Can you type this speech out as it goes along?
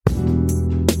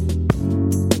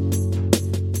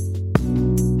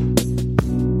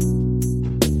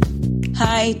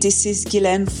Hi, this is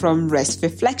Gillian from Rest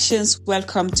Reflections.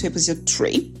 Welcome to episode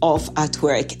 3 of At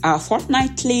Work, our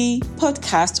fortnightly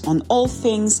podcast on all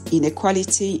things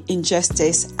inequality,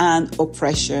 injustice, and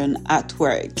oppression at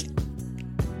work.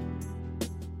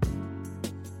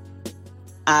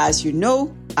 As you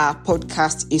know, our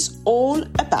podcast is all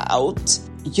about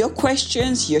your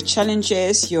questions, your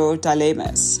challenges, your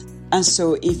dilemmas. And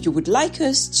so if you would like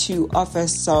us to offer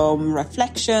some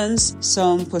reflections,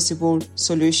 some possible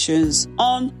solutions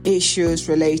on issues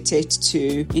related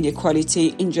to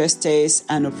inequality, injustice,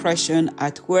 and oppression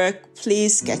at work,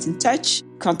 please get in touch.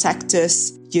 Contact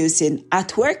us using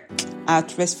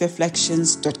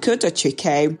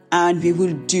atwork@restreflections.co.uk, and we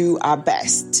will do our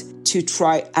best to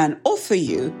try and offer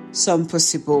you some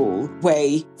possible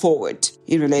way forward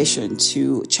in relation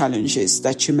to challenges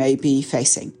that you may be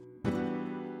facing.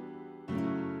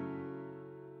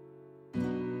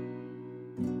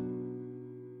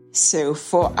 So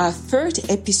for our third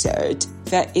episode,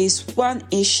 there is one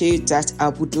issue that I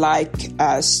would like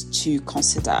us to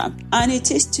consider, and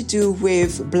it is to do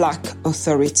with Black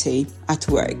authority at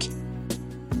work.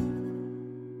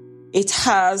 It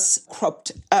has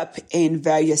cropped up in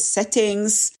various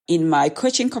settings, in my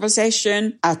coaching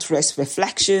conversation, at Rest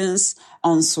Reflections,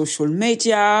 on social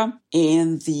media,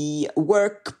 in the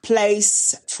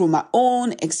workplace, through my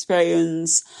own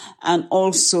experience, and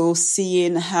also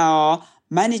seeing how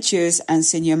managers and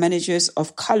senior managers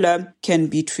of color can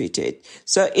be treated.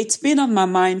 So it's been on my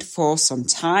mind for some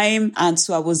time, and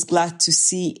so I was glad to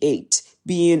see it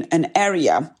being an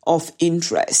area of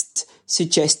interest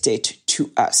suggested to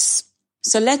us.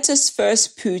 So let us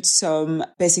first put some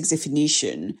basic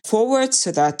definition forward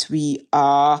so that we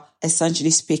are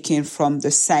essentially speaking from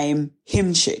the same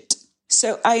hymn sheet.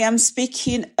 So I am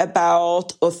speaking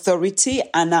about authority,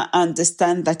 and I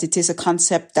understand that it is a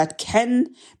concept that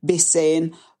can be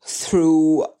seen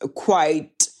through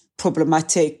quite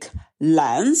problematic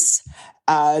lens.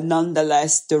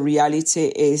 Nonetheless, the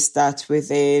reality is that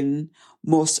within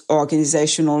most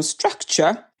organizational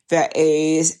structure, there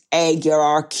is a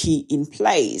hierarchy in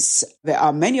place. There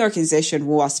are many organizations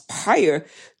who aspire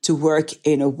to work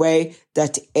in a way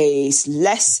that is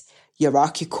less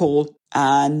hierarchical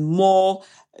and more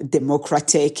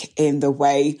democratic in the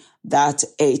way that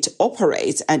it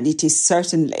operates. And it is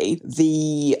certainly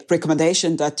the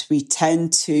recommendation that we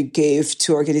tend to give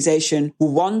to organizations who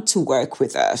want to work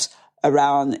with us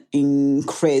around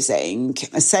increasing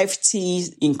safety,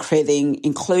 increasing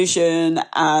inclusion,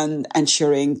 and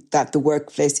ensuring that the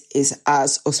workplace is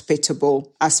as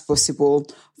hospitable as possible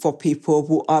for people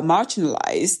who are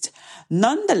marginalized.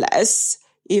 Nonetheless,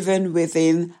 even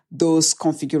within those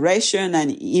configuration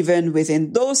and even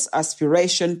within those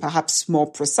aspiration, perhaps more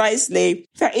precisely,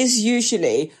 there is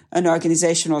usually an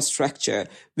organizational structure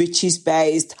which is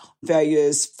based on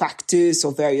various factors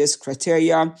or various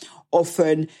criteria,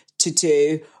 often to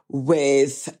do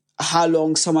with how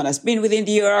long someone has been within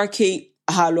the hierarchy,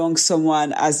 how long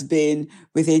someone has been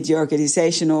within the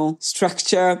organizational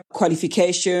structure,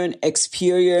 qualification,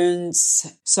 experience,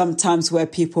 sometimes where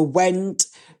people went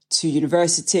to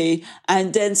university,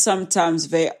 and then sometimes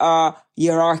there are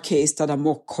hierarchies that are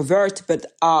more covert but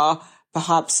are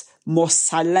perhaps more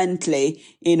silently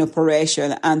in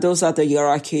operation, and those are the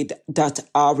hierarchies that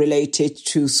are related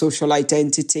to social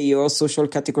identity or social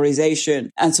categorization,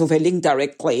 and so they link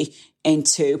directly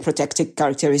into protected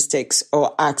characteristics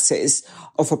or axes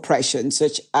of oppression,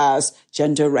 such as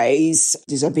gender, race,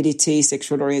 disability,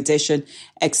 sexual orientation,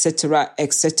 etc.,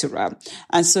 etc.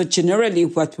 And so generally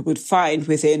what we would find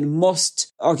within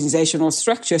most organizational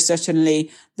structures, certainly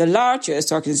the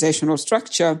largest organizational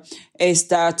structure, is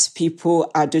that people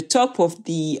at the top of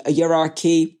the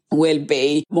hierarchy will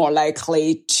be more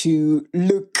likely to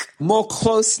look more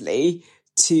closely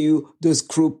to those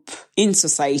groups in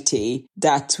society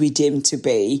that we deem to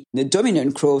be the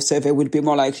dominant group. So they would be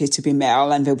more likely to be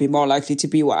male, and they'll be more likely to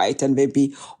be white, and they'll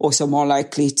be also more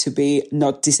likely to be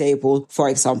not disabled, for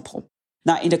example.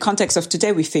 Now, in the context of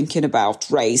today, we're thinking about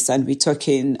race, and we're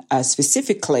talking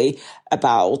specifically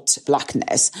about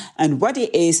Blackness and what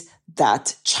it is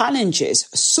that challenges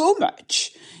so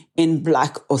much in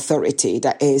Black authority.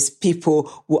 That is,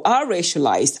 people who are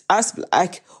racialized as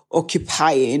Black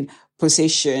occupying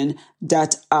position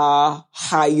that are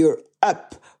higher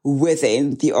up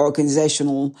within the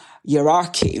organizational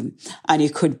hierarchy. And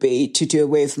it could be to do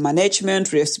with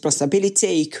management,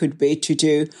 responsibility. It could be to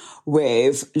do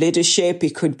with leadership.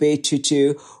 It could be to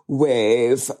do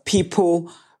with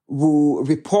people who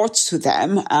report to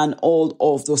them, and all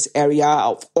of those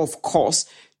areas, of course,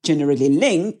 generally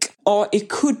link, or it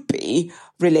could be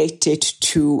related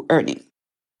to earning.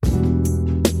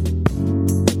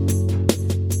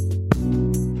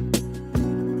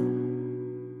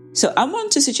 So I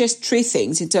want to suggest three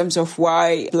things in terms of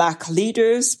why Black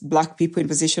leaders, Black people in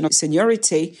position of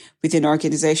seniority within an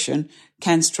organization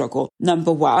can struggle.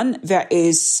 Number one, there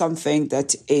is something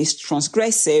that is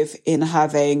transgressive in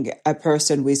having a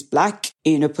person who is Black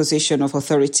in a position of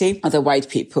authority, other white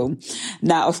people.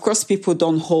 Now, of course, people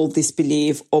don't hold this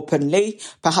belief openly,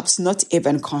 perhaps not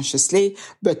even consciously,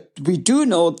 but we do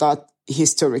know that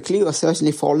historically, or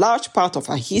certainly for a large part of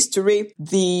our history,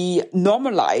 the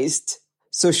normalized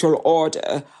social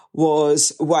order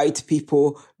was white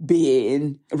people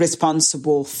being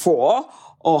responsible for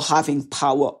or having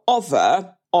power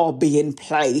over or being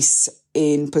placed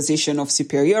in position of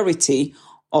superiority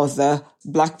over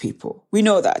Black people. We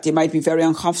know that. It might be very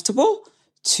uncomfortable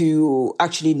to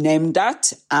actually name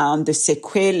that and the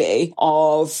sequelae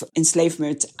of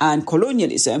enslavement and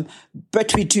colonialism,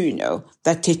 but we do know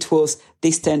that it was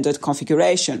the standard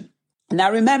configuration. And I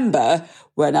remember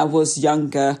when I was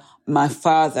younger, my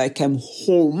father came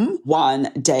home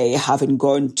one day having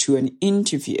gone to an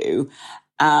interview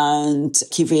and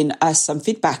giving us some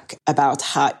feedback about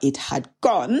how it had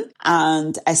gone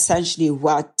and essentially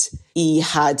what he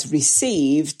had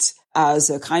received as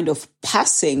a kind of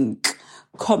passing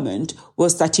comment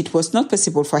was that it was not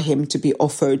possible for him to be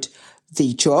offered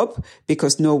the job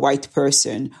because no white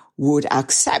person would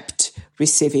accept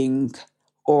receiving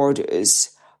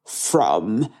orders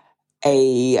from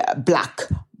a Black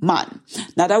man.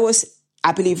 Now, that was,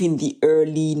 I believe, in the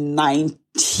early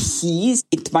 90s.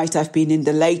 It might have been in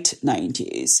the late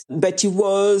 90s, but it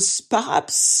was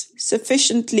perhaps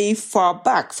sufficiently far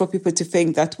back for people to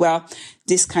think that, well,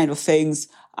 these kind of things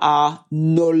are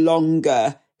no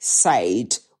longer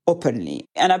said openly.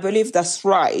 And I believe that's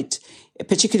right,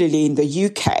 particularly in the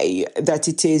UK, that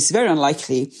it is very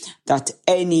unlikely that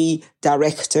any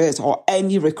directors or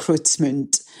any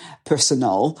recruitment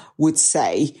personnel would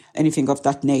say anything of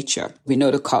that nature. We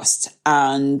know the cost.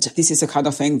 And this is the kind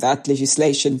of thing that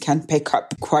legislation can pick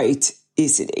up quite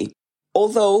easily.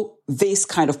 Although this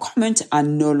kind of comment are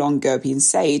no longer being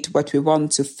said, what we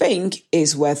want to think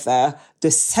is whether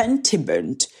the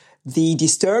sentiment, the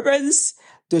disturbance,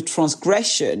 the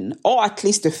transgression, or at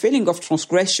least the feeling of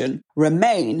transgression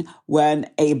remain when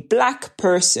a Black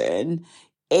person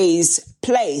is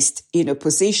placed in a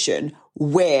position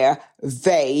where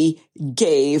they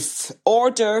gave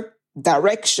order,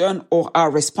 direction, or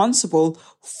are responsible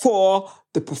for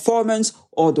the performance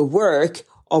or the work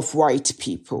of white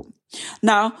people.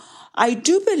 Now, I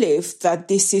do believe that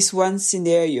this is one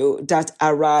scenario that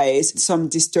arises some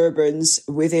disturbance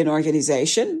within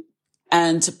organization,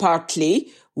 and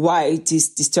partly why this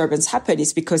disturbance happened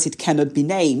is because it cannot be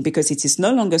named, because it is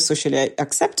no longer socially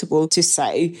acceptable to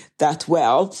say that,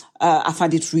 well, I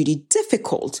find it really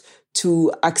difficult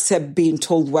to accept being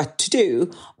told what to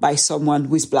do by someone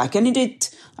who is Black, and indeed,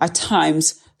 at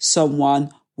times,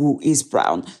 someone who is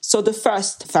brown. So the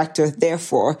first factor,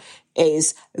 therefore,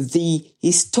 is the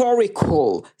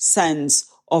historical sense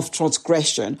of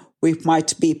transgression, which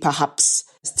might be perhaps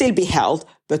still be held,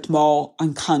 but more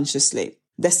unconsciously.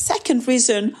 The second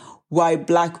reason why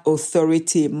Black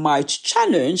authority might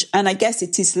challenge, and I guess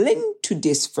it is linked to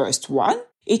this first one,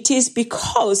 it is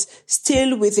because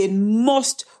still within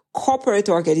most corporate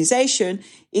organization,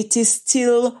 it is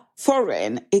still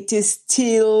foreign. It is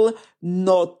still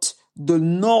not the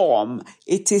norm.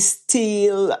 It is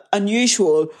still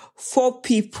unusual for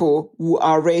people who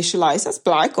are racialized as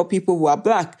Black or people who are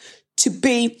Black to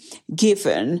be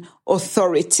given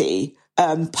authority,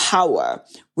 power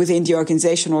within the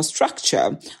organizational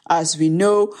structure. As we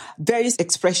know, various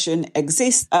expressions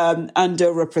exist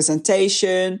under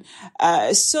representation.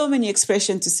 So many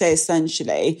expressions to say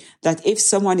essentially that if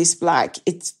someone is Black,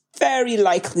 it's very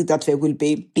likely that they will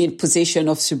be in position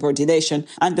of subordination.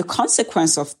 And the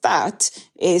consequence of that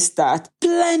is that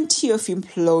plenty of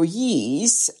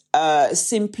employees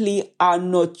simply are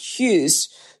not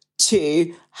used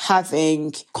to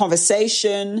having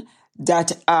conversation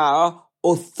that are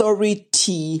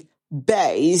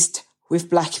authority-based with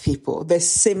Black people. They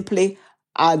simply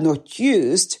are not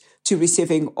used to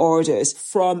receiving orders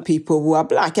from people who are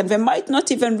Black. And they might not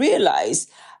even realize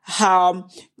how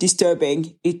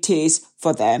disturbing it is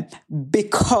for them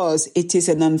because it is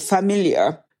an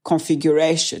unfamiliar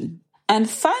configuration. And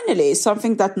finally,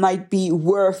 something that might be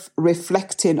worth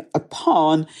reflecting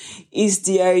upon is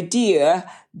the idea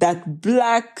that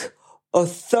Black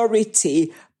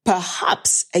authority,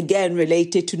 perhaps again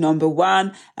related to number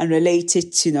one and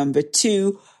related to number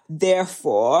two,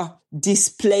 therefore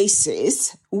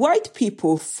displaces white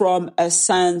people from a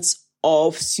sense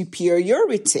of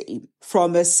superiority,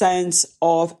 from a sense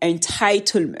of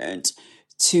entitlement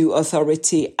to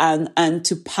authority and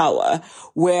to power,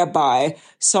 whereby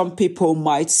some people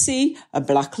might see a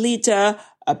Black leader,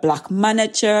 a Black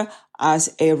manager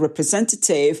as a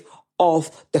representative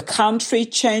of the country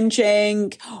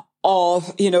changing,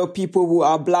 of, people who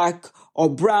are Black or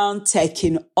brown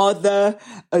taking other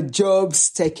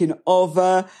jobs, taking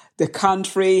over the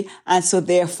country, and so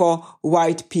therefore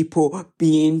white people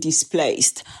being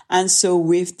displaced. And so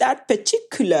with that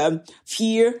particular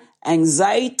fear,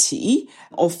 anxiety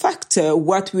or factor,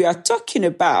 what we are talking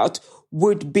about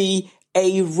would be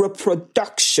a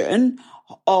reproduction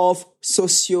of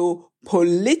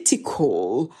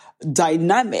socio-political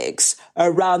dynamics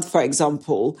around, for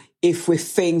example, if we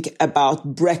think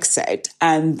about Brexit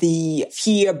and the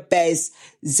fear-based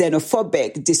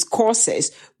xenophobic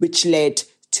discourses which led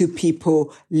to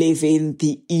people leaving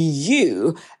the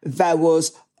EU, there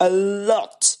was a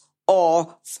lot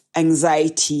of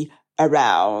anxiety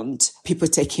around people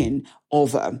taking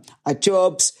over our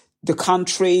jobs, the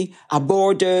country, our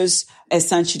borders,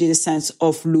 essentially the sense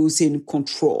of losing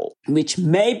control, which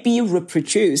may be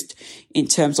reproduced in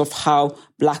terms of how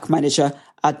Black managers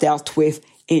are dealt with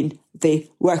in the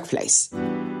workplace.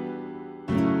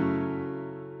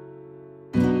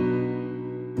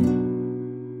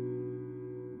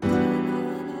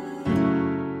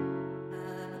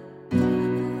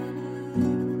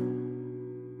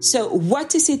 So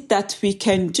what is it that we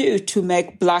can do to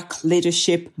make Black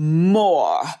leadership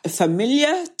more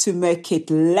familiar, to make it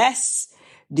less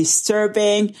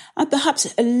disturbing, and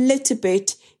perhaps a little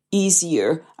bit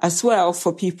easier as well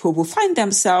for people who find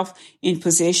themselves in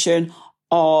position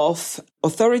of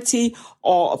authority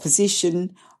or a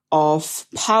position of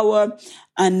power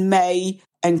and may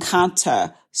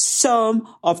encounter some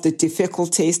of the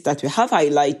difficulties that we have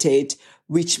highlighted,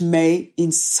 which may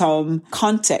in some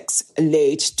contexts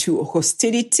lead to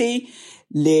hostility,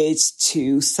 lead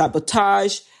to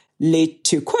sabotage, lead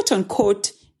to quote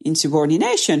unquote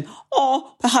insubordination,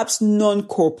 or perhaps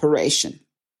non-cooperation.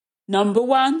 Number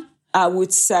one, I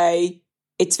would say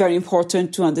it's very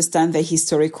important to understand the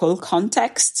historical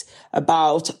context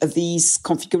about this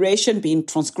configuration being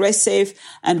transgressive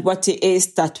and what it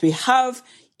is that we have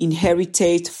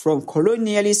inherited from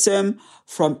colonialism,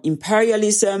 from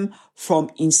imperialism,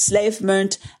 from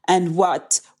enslavement, and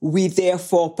what we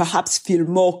therefore perhaps feel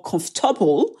more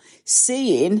comfortable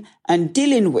seeing and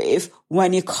dealing with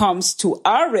when it comes to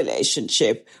our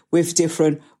relationship with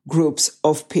different groups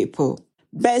of people.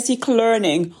 Basic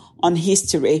learning on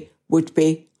history would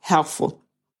be helpful.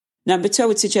 Number two, I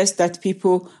would suggest that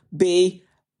people be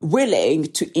willing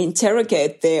to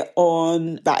interrogate their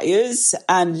own bias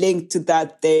and link to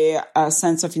that their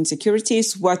sense of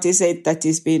insecurities. What is it that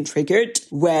is being triggered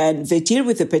when they deal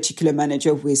with a particular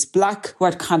manager who is Black?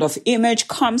 What kind of image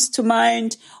comes to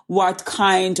mind? What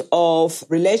kind of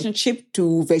relationship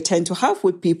do they tend to have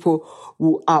with people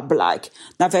who are Black?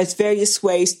 Now, there's various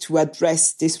ways to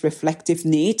address this reflective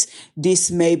need. This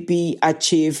may be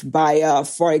achieved by,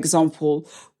 for example,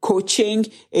 coaching.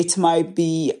 It might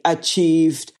be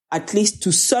achieved, at least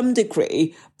to some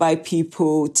degree, by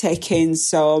people taking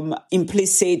some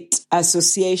implicit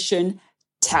association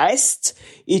test.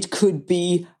 It could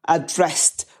be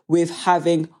addressed with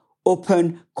having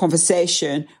open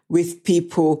conversation with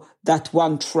people that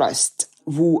one trusts,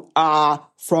 who are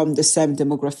from the same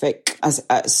demographic as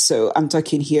us. So I'm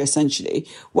talking here essentially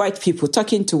white people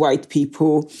talking to white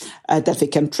people that they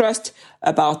can trust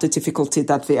about the difficulty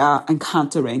that they are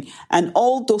encountering. And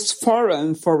all those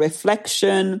forums for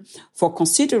reflection, for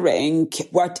considering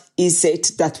what is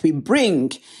it that we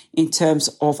bring in terms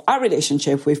of our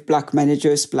relationship with Black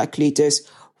managers, Black leaders,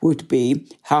 would be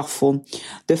helpful.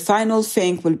 The final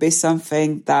thing will be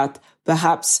something that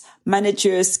perhaps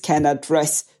managers can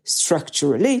address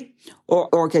structurally or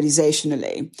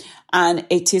organizationally. And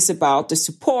it is about the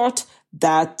support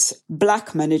that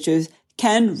Black managers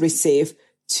can receive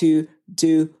to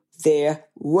do their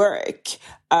work.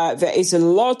 There is a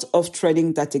lot of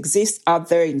training that exists out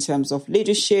there in terms of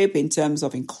leadership, in terms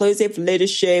of inclusive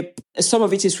leadership. Some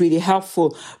of it is really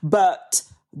helpful, but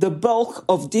the bulk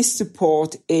of this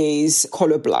support is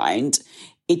colorblind.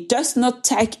 It does not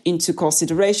take into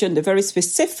consideration the very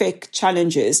specific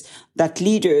challenges that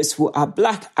leaders who are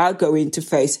Black are going to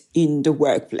face in the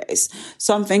workplace.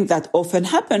 Something that often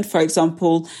happens, for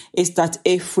example, is that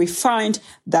if we find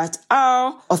that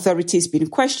our authority is being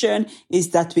questioned,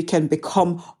 is that we can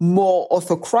become more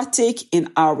autocratic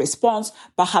in our response.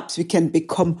 Perhaps we can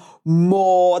become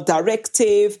more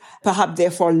directive, perhaps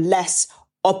therefore less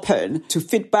open to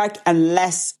feedback and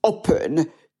less open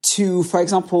to, for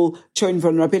example, showing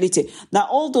vulnerability. Now,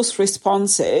 all those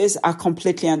responses are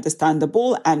completely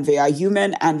understandable and they are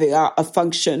human and they are a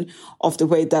function of the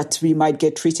way that we might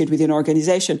get treated within an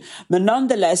organization. But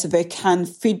nonetheless, they can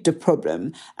feed the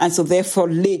problem and so therefore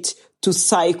lead to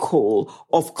cycle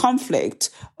of conflict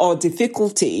or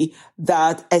difficulty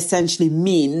that essentially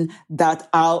mean that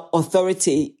our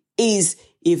authority is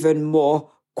even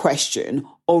more questioned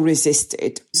or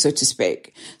resisted, so to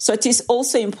speak. So it is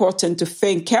also important to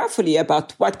think carefully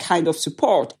about what kind of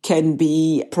support can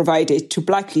be provided to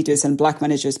Black leaders and Black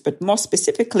managers, but more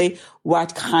specifically,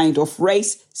 what kind of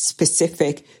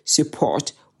race-specific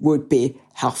support would be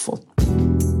helpful.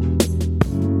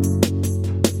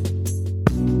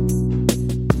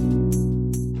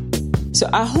 So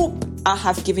I hope I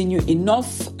have given you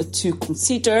enough to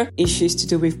consider issues to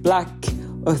do with Black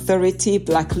authority,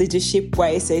 Black leadership. Why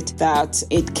is it that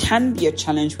it can be a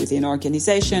challenge within an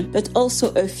organization, but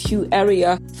also a few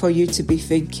areas for you to be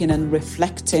thinking and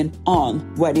reflecting on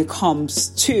when it comes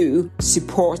to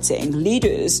supporting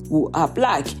leaders who are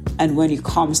Black and when it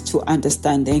comes to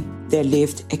understanding their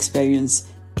lived experience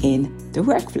in the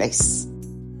workplace.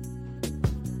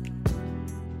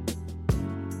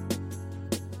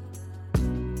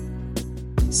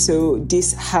 So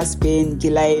this has been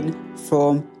Ghislaine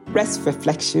from Rest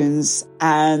Reflections,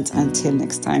 and until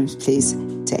next time, please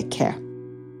take care.